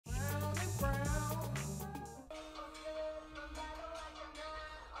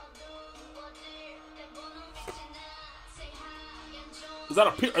Is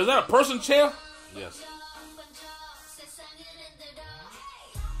that a person chair? Yes.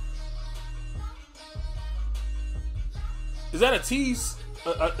 Is that a tease?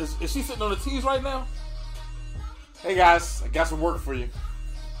 Is she sitting on the tease right now? Hey guys, I got some work for you.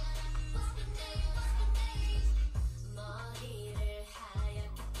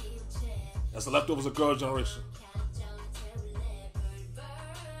 That's the leftovers of Girl Generation.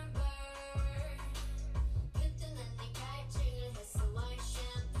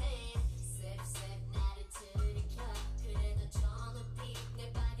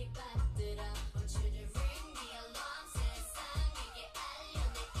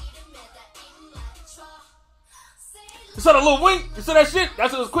 You saw the little wink? You saw that shit?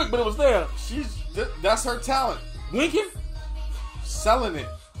 That's it was quick, but it was there. That's her talent. Winking? Selling it.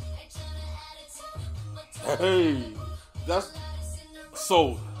 Hey. That's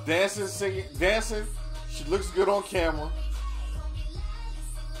sold. Dancing, singing, dancing. She looks good on camera.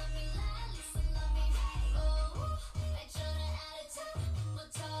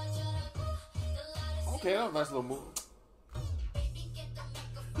 Okay, that was a nice little move.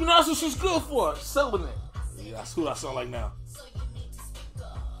 You know, that's what she's good for. Selling it. Yeah, that's who I sound like now.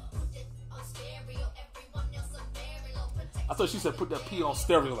 I thought she said put that P on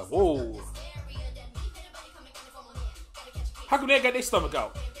stereo. Like, whoa. How come they got their stomach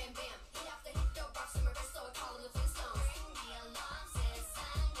out?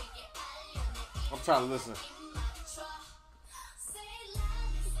 I'm trying to listen.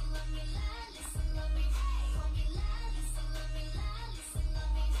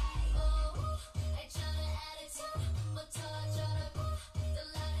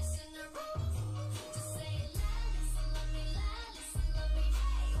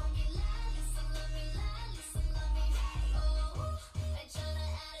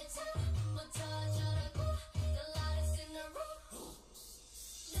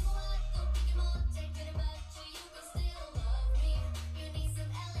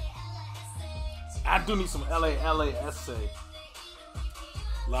 I do need some LALISA.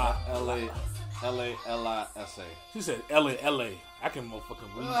 LALISA. She said LA. I can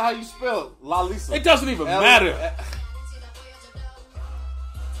motherfucking read. How you spell it? LALISA. It doesn't even matter.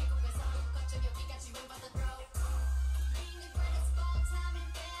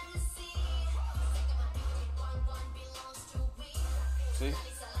 See?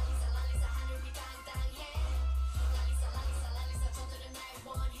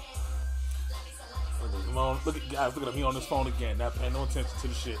 Look at guys. Look at me on this phone again. Not paying no attention to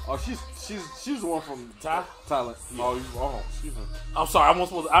the shit. Oh, she's the one from Thailand. Yeah. Oh, excuse me. I'm sorry. I wasn't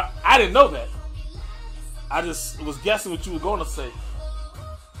supposed to. I didn't know that. I just was guessing what you were going to say.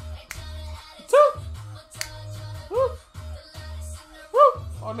 Woo. Woo.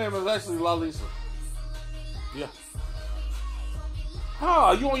 Her name is actually LALISA. Yeah. How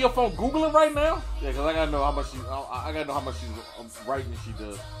are you on your phone Googling right now? Yeah, because I gotta know how much I gotta know how much she's writing. She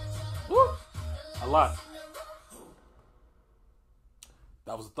does. Woo. A lot.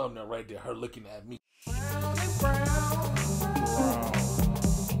 That was a thumbnail right there. Her looking at me.